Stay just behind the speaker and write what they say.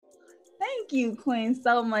Thank you, Queen,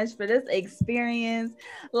 so much for this experience.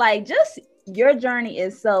 Like, just your journey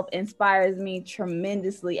itself inspires me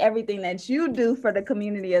tremendously. Everything that you do for the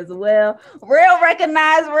community as well. Real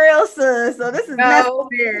recognize real, sis. So this is No.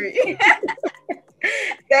 necessary.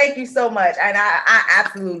 Thank you so much. And I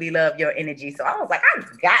absolutely love your energy. So I was like,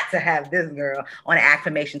 I've got to have this girl on an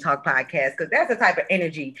Affirmation Talk podcast because that's the type of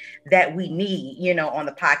energy that we need, on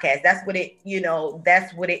the podcast. That's what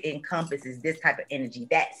that's what it encompasses, this type of energy,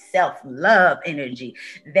 that self-love energy,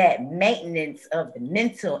 that maintenance of the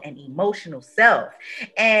mental and emotional self.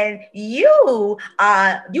 And you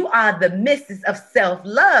are the missus of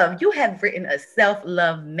self-love. You have written a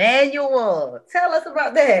self-love manual. Tell us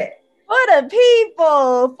about that.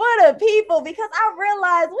 Because I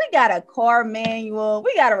realized we got a car manual,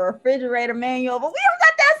 we got a refrigerator manual, but we don't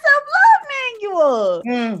got that self-love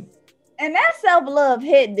manual. And that self-love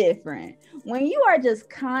hit different. When you are just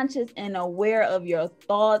conscious and aware of your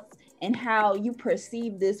thoughts and how you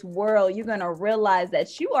perceive this world, you're going to realize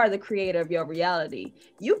that you are the creator of your reality.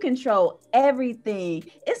 You control everything.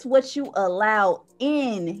 It's what you allow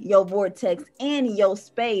in your vortex, in your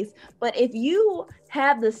space. But if you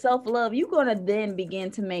have the self-love, you're going to then begin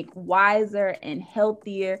to make wiser and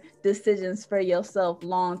healthier decisions for yourself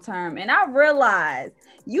long term. And I realize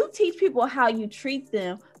you teach people how you treat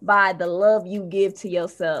them by the love you give to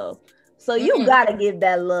yourself. So you gotta give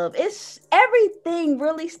that love. It's everything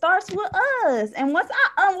really starts with us. And once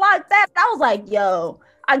I unlocked that, I was like, yo,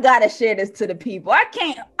 I gotta share this to the people. I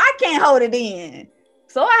can't hold it in.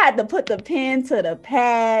 So I had to put the pen to the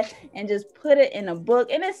pad and just put it in a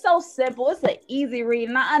book. And it's so simple. It's an easy read.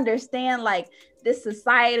 And I understand like this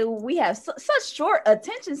society, we have such short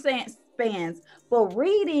attention spans, but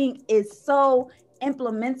reading is so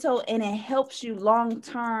implemental and it helps you long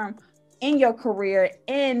term in your career,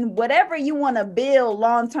 in whatever you want to build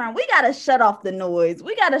long term. We got to shut off the noise.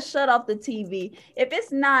 We got to shut off the TV. If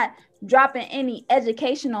it's not dropping any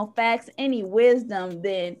educational facts, any wisdom,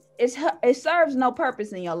 then it serves no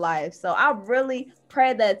purpose in your life. So I really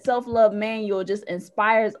pray that self-love manual just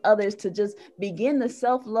inspires others to just begin the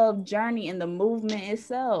self-love journey in the movement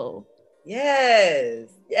itself.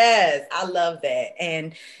 Yes, I love that.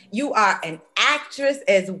 And you are an actress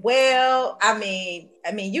as well. I mean,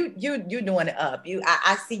 you're doing it up.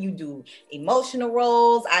 I see you do emotional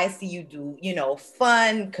roles. I see you do,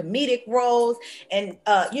 fun comedic roles. And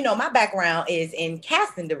my background is in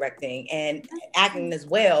casting directing and acting as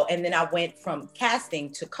well. And then I went from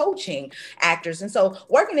casting to coaching actors. And so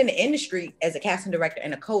working in the industry as a casting director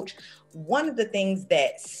and a coach, one of the things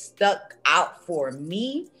that stuck out for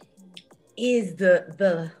me is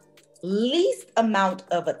the least amount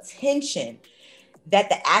of attention that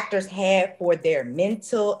the actors have for their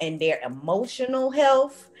mental and their emotional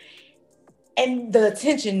health, and the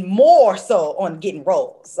attention more so on getting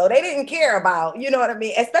roles. So they didn't care about, you know what I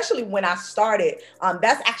mean? Especially when I started,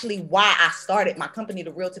 that's actually why I started my company,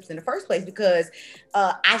 The Real Tips, in the first place, because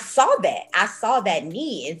I saw that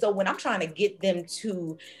need. And so when I'm trying to get them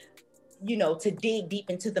to dig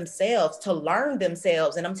deep into themselves, to learn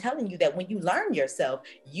themselves. And I'm telling you that when you learn yourself,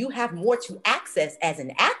 you have more to access as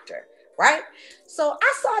an actor, right? So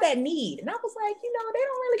I saw that need and I was like, they don't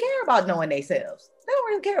really care about knowing themselves. They don't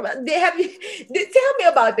really care about it. Tell me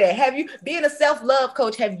about that. Have you, being a self-love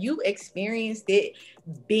coach, have you experienced it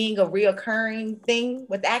being a reoccurring thing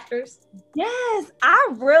with actors? Yes,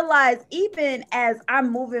 I realize even as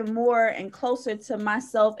I'm moving more and closer to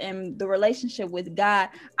myself and the relationship with God,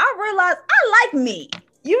 I realize I like me.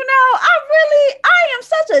 I am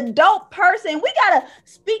such a dope person. We got to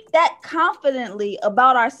speak that confidently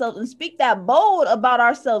about ourselves and speak that bold about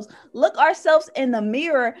ourselves. Look ourselves in the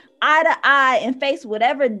mirror, eye to eye, and face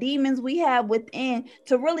whatever demons we have within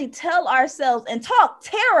to really tell ourselves and talk.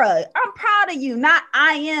 Tara, I'm proud of you, not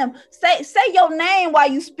I am. Say your name while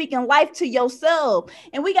you speaking life to yourself.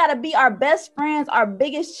 And we got to be our best friends, our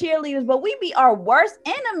biggest cheerleaders, but we be our worst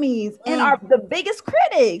enemies and the biggest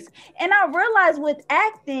critics. And I realize with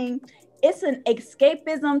acting, it's an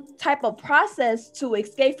escapism type of process to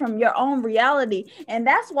escape from your own reality. And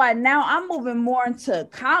that's why now I'm moving more into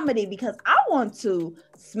comedy, because I want to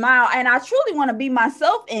smile and I truly want to be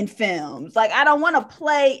myself in films. Like, I don't want to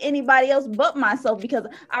play anybody else but myself, because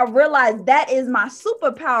I realize that is my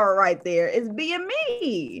superpower right there, is being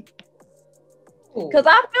me. Because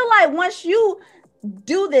I feel like once you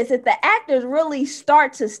do this, if the actors really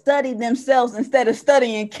start to study themselves instead of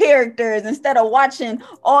studying characters, instead of watching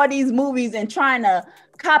all these movies and trying to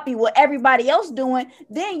copy what everybody else doing,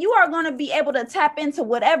 then you are going to be able to tap into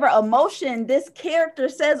whatever emotion this character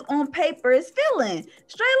says on paper is feeling,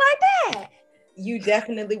 straight like that. You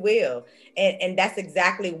definitely will. And that's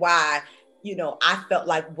exactly why I felt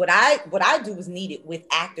like what I do was needed with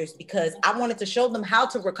actors, because I wanted to show them how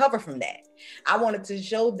to recover from that. I wanted to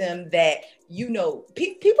show them that,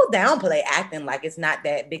 people downplay acting like it's not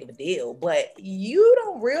that big of a deal, but you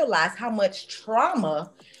don't realize how much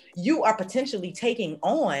trauma you are potentially taking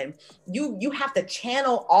on. You have to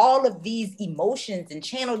channel all of these emotions and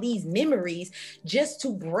channel these memories just to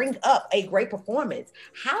bring up a great performance.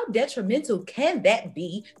 How detrimental can that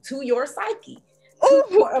be to your psyche, to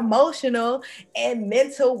your emotional and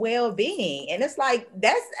mental well-being? And it's like,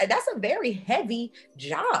 that's a very heavy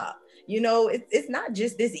job. It's not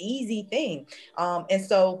just this easy thing. And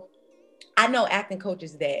so I know acting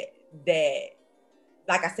coaches that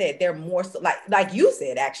like I said, they're more so like you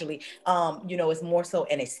said, actually, it's more so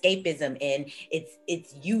an escapism, and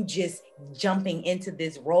it's you just jumping into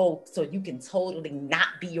this role so you can totally not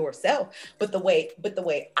be yourself. But the way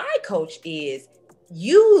I coach is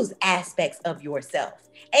use aspects of yourself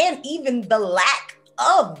and even the lack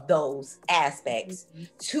of those aspects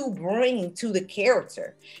to bring to the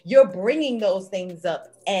character. You're bringing those things up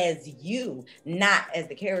as you, not as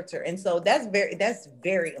the character. And so that's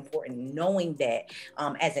very important, knowing that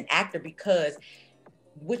as an actor, because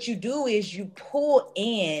what you do is you pull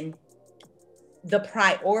in the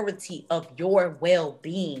priority of your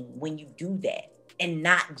well-being when you do that, and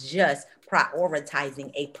not just prioritizing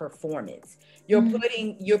a performance. You're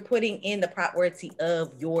putting in the priority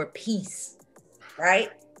of your peace,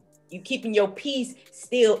 right? You keeping your peace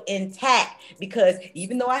still intact, because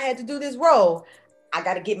even though I had to do this role, I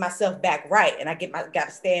got to get myself back right, and got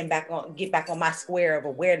to get back on my square of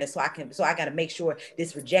awareness, so I got to make sure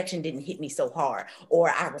this rejection didn't hit me so hard, or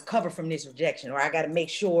I recover from this rejection, or I got to make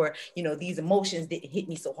sure, these emotions didn't hit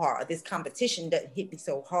me so hard, or this competition doesn't hit me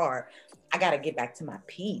so hard. I got to get back to my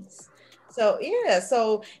peace. So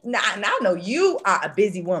now I know you are a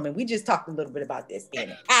busy woman. We just talked a little bit about this, being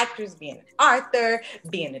an actress, being an author,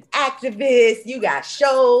 being an activist. You got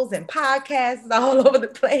shows and podcasts all over the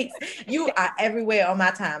place. You are everywhere on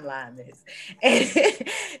my timeline, Miss. And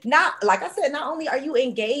like I said, not only are you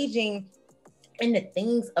engaging in the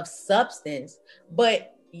things of substance,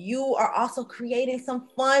 but you are also creating some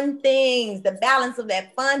fun things, the balance of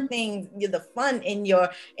that fun things, the fun in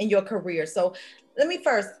your career. So let me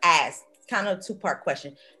first ask, kind of a two-part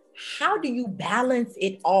question. How do you balance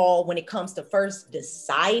it all when it comes to first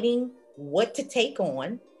deciding what to take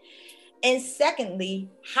on? And secondly,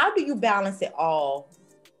 how do you balance it all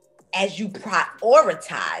as you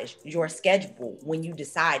prioritize your schedule when you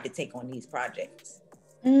decide to take on these projects?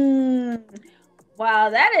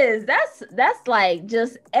 Wow, that's like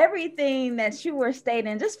just everything that you were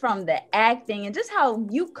stating, just from the acting and just how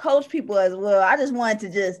you coach people as well. I just wanted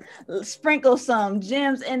to just sprinkle some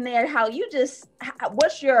gems in there.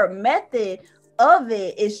 What's your method of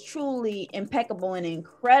it is truly impeccable and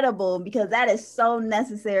incredible, because that is so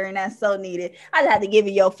necessary and that's so needed. I just had to give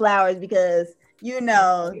you your flowers, because they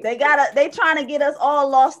trying to get us all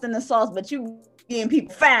lost in the sauce, but you getting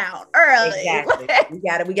people found early. Exactly.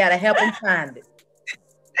 we gotta help them find it.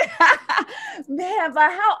 Man,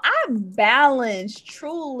 but how I balance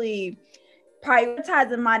truly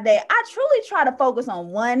prioritizing my day, I truly try to focus on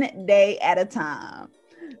one day at a time.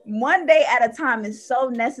 One day at a time is so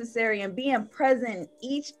necessary, and being present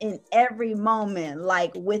each and every moment,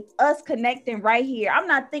 like with us connecting right here. I'm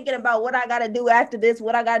not thinking about what I got to do after this,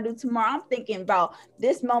 what I got to do tomorrow. I'm thinking about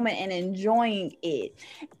this moment and enjoying it.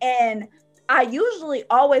 And I usually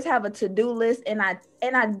always have a to-do list, and I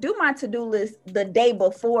do my to-do list the day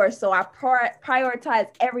before, so I prioritize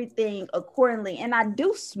everything accordingly, and I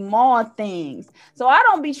do small things. So I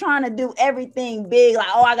don't be trying to do everything big, like,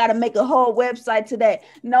 I got to make a whole website today.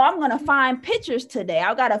 No, I'm going to find pictures today.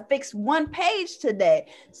 I got to fix one page today.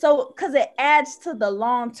 So, because it adds to the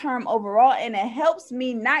long-term overall, and it helps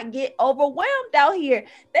me not get overwhelmed out here.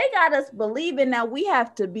 They got us believing that we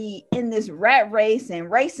have to be in this rat race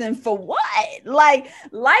and racing for what? Like,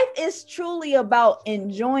 life is truly about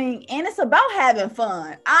enjoying, and it's about having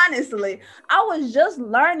fun. Honestly, I was just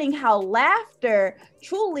learning how laughter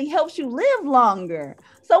truly helps you live longer.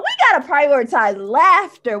 So we got to prioritize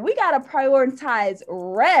laughter. We got to prioritize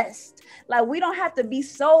rest. Like, we don't have to be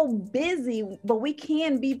so busy, but we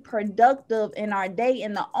can be productive in our day.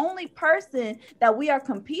 And the only person that we are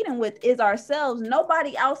competing with is ourselves.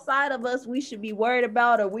 Nobody outside of us we should be worried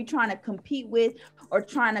about, or we trying to compete with, or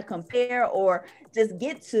trying to compare, or just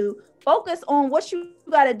get to. Focus on what you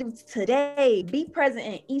got to do today. Be present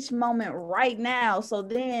in each moment right now. So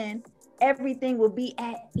then everything will be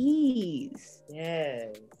at ease.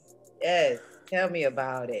 Yes. Tell me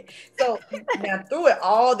about it. So now, through it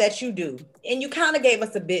all that you do, and you kind of gave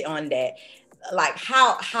us a bit on that, like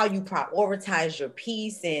how you prioritize your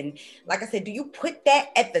peace. And like I said, do you put that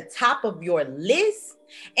at the top of your list?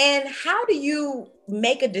 And how do you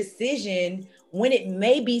make a decision when it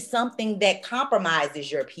may be something that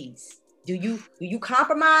compromises your peace? Do you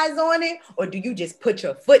compromise on it, or do you just put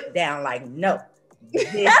your foot down like, no,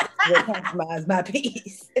 this will compromise my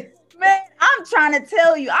peace? Man, I'm trying to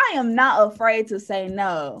tell you, I am not afraid to say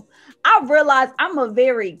no. I realize I'm a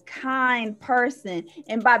very kind person.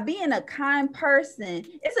 And by being a kind person,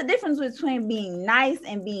 it's a difference between being nice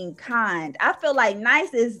and being kind. I feel like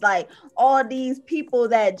nice is like all these people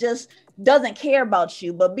that just doesn't care about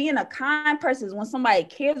you, but being a kind person is when somebody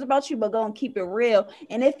cares about you but gonna keep it real.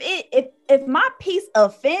 And if my peace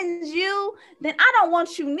offends you, then I don't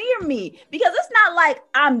want you near me, because it's not like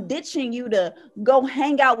I'm ditching you to go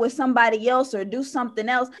hang out with somebody else or do something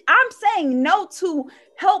else. I'm saying no to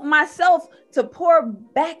help myself, to pour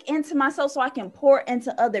back into myself so I can pour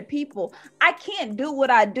into other people. I can't do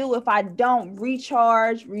what I do if I don't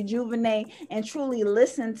recharge, rejuvenate, and truly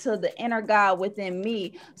listen to the inner God within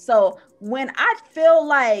me. So when I feel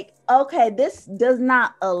like, okay, this does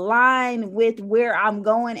not align with where I'm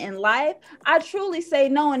going in life, I truly say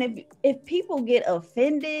no. And if people get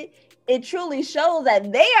offended, it truly shows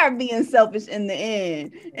that they are being selfish in the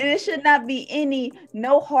end. And it should not be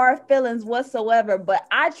no hard feelings whatsoever. But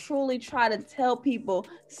I truly try to tell people,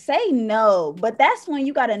 say no. But that's when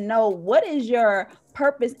you got to know what is your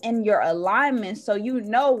purpose and your alignment, so you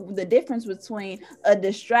know the difference between a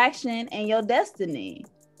distraction and your destiny.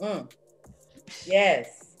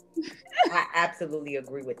 Yes. I absolutely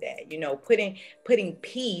agree with that. You know, putting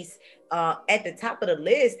peace at the top of the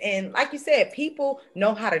list. And like you said, people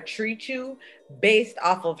know how to treat you based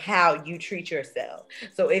off of how you treat yourself.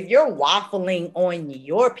 So if you're waffling on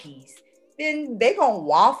your peace, then they're gonna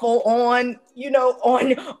waffle on,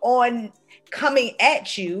 on coming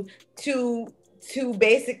at you to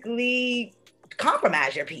basically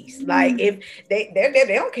compromise your peace. Like, if they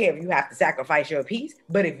don't care if you have to sacrifice your peace,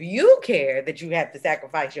 but if you care that you have to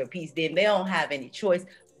sacrifice your peace, then they don't have any choice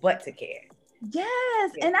but to care.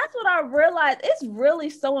 Yes. And that's what I realized. It's really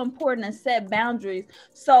so important to set boundaries.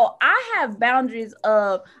 So I have boundaries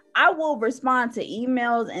of, I will respond to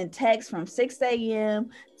emails and texts from 6 a.m.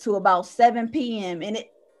 to about 7 p.m. And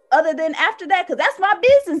other than after that, because that's my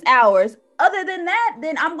business hours. Other than that,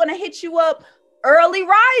 then I'm going to hit you up early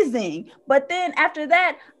rising. But then after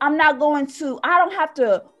that, I don't have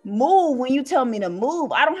to move when you tell me to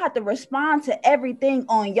move. I don't have to respond to everything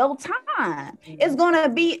on your time. It's going to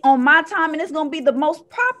be on my time, and it's going to be the most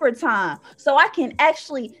proper time. So I can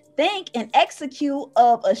actually think and execute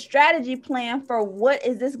of a strategy plan for what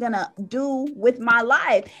is this going to do with my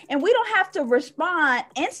life. And we don't have to respond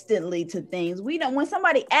instantly to things. When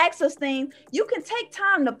somebody asks us things, you can take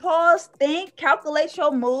time to pause, think, calculate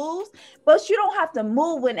your moves, but you don't have to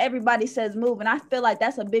move when everybody says move. And I feel like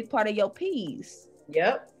that's a big part of your peace.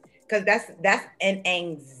 Yep. Because that's an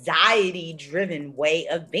anxiety driven way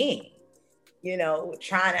of being.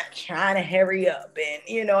 Trying to hurry up, and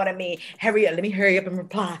you know what I mean? Hurry up, let me hurry up and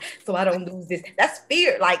reply so I don't lose this. That's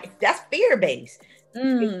fear. Like, that's fear based.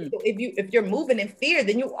 If you're moving in fear,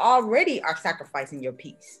 then you already are sacrificing your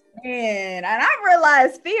peace. Man, and I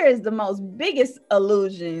realize fear is the most biggest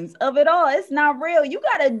illusions of it all. It's not real. You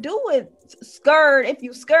got to do it scared. If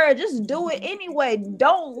you scared, just do it anyway.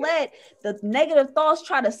 Don't let the negative thoughts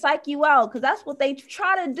try to psych you out, because that's what they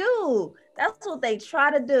try to do. That's what they try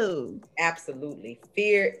to do. Absolutely.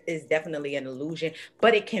 Fear is definitely an illusion,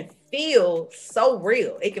 but it can feel so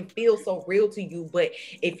real. It can feel so real to you. But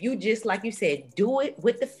if you just, like you said, do it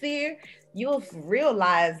with the fear, you'll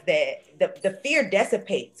realize that the fear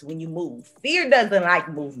dissipates when you move. Fear doesn't like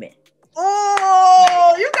movement.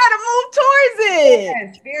 Oh, you gotta move towards it.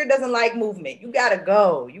 Yes, fear doesn't like movement. You gotta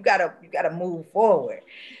go. You gotta move forward.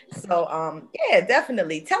 So yeah,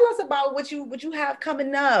 definitely. Tell us about what you have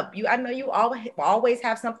coming up. I know you always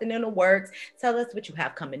have something in the works. Tell us what you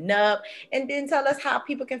have coming up, and then tell us how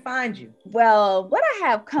people can find you. Well, what I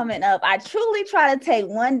have coming up, I truly try to take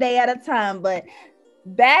one day at a time, but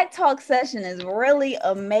Bag Talk Session is really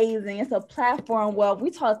amazing. It's a platform where we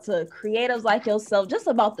talk to creatives like yourself just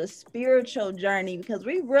about the spiritual journey, because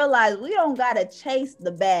we realize we don't got to chase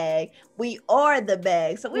the bag. We are the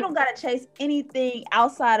bag. So we don't got to chase anything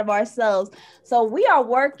outside of ourselves. So we are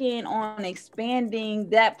working on expanding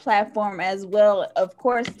that platform as well. Of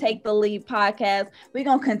course, Take the Lead podcast. We're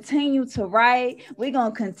going to continue to write. We're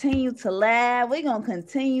going to continue to laugh. We're going to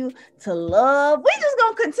continue to love. We're just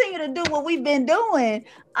going to continue to do what we've been doing.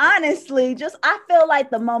 Honestly, I feel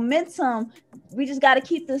like the momentum, we just got to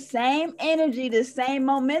keep the same energy, the same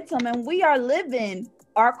momentum, and we are living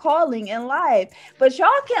our calling in life. But y'all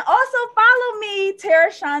can also follow me,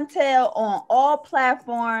 Tara Chantel, on all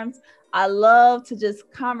platforms. I love to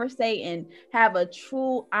just conversate and have a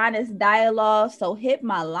true, honest dialogue. So hit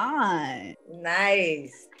my line.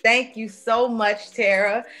 Nice. Thank you so much,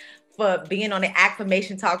 Tara, for being on the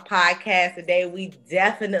Affirmation Talk podcast today. We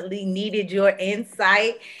definitely needed your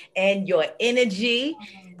insight and your energy.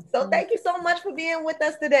 So thank you so much for being with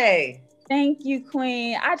us today. Thank you,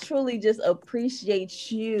 Queen. I truly just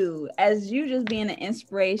appreciate you as you just being an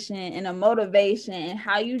inspiration and a motivation, and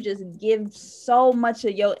how you just give so much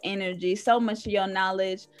of your energy, so much of your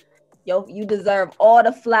knowledge. You deserve all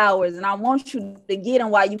the flowers, and I want you to get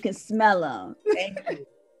them while you can smell them. Thank you.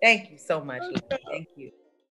 Thank you so much. Thank you.